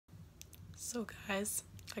So guys,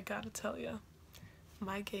 I gotta tell you,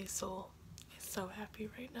 my gay soul is so happy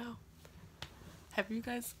right now. Have you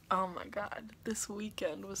guys, oh my god, this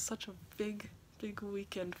weekend was such a big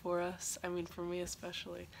weekend for us. I mean, for me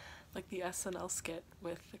especially. Like the SNL skit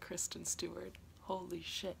with the Kristen Stewart, holy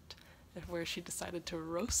shit, where she decided to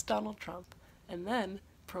roast Donald Trump and then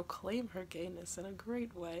proclaim her gayness in a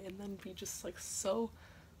great way and then be just like so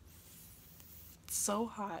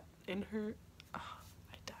hot in her. Oh,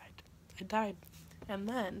 I died. And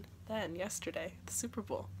then yesterday, the Super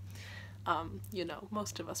Bowl. You know,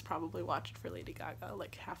 most of us probably watched for Lady Gaga.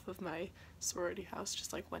 Like half of my sorority house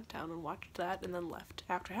just like went down and watched that and then left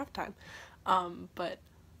after halftime. But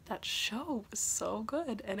that show was so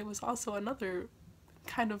good, and it was also another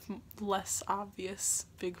kind of less obvious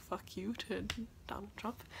big fuck you to Donald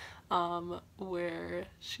Trump, where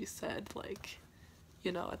she said like,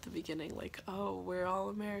 you know, at the beginning, like, oh, we're all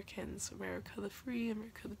Americans, America the free,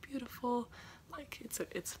 America the beautiful, like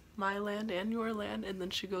it's my land and your land. And then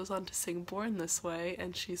she goes on to sing Born This Way,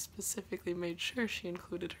 and she specifically made sure she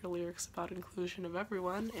included her lyrics about inclusion of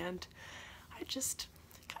everyone. And I just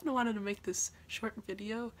kind of wanted to make this short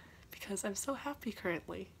video because I'm so happy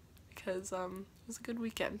currently, because it was a good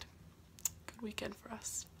weekend for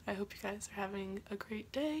us. I hope you guys are having a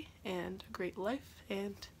great day and a great life,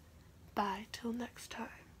 and bye till next time.